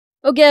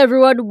Okay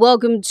everyone,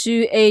 welcome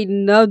to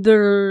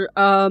another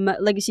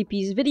Legacy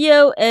Piece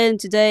video, and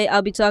today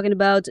I'll be talking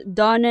about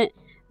Don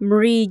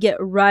Mrieg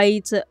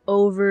right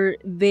over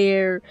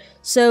there.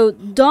 So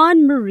Don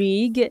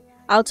Mrieg,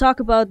 I'll talk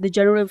about the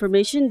general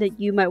information that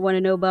you might want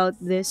to know about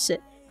this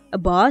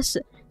boss.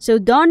 So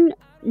Don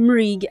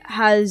Mrieg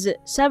has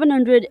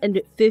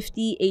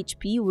 750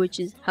 HP, which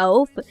is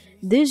health.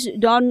 This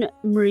Don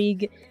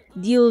Mrieg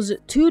deals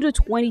 2 to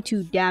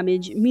 22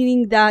 damage,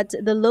 meaning that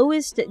the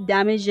lowest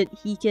damage that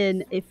he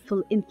can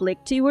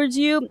inflict towards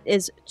you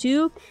is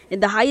 2,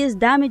 and the highest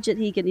damage that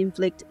he can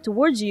inflict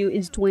towards you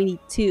is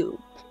 22.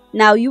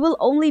 Now, you will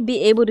only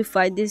be able to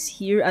fight this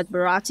here at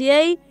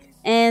Baratier,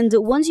 and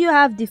once you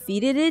have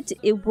defeated it,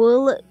 it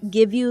will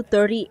give you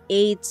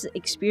 38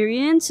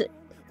 experience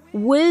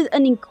with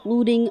an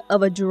including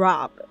of a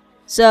drop.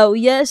 So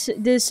yes,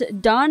 this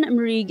Don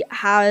Mrieg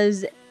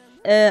has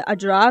a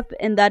drop,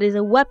 and that is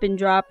a weapon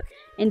drop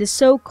in the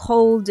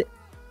so-called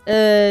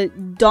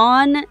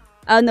Daisenso.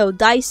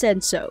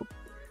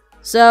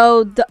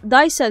 So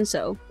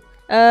Daisenso,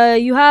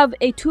 you have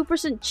a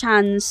 2%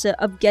 chance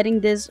of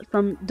getting this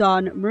from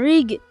Don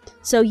Mrieg.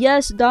 So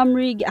yes, Don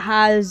Mrieg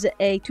has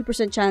a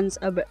 2% chance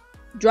of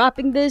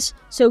dropping this,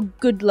 so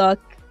good luck,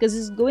 because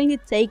it's going to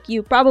take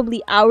you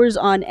probably hours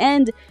on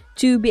end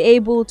to be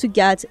able to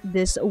get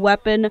this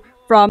weapon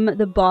from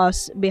the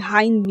boss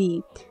behind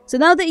me. So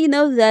now that you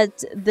know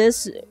that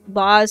this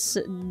boss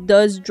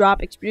does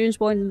drop experience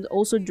points and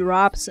also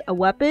drops a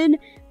weapon,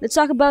 let's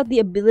talk about the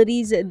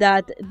abilities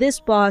that this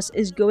boss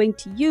is going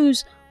to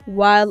use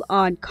while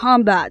on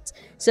combat.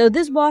 So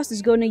this boss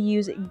is going to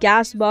use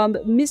gas bomb,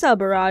 missile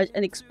barrage,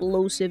 and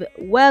explosive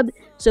web.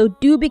 So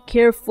do be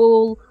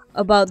careful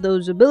about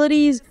those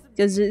abilities,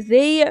 because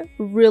they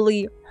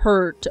really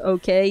hurt,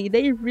 okay?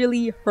 They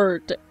really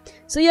hurt.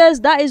 So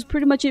yes, that is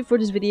pretty much it for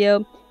this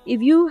video. If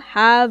you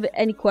have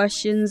any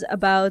questions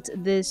about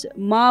this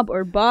mob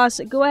or boss,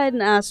 go ahead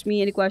and ask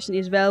me. Any question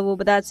is available,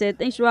 but that's it.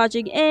 Thanks for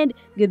watching, and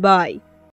goodbye.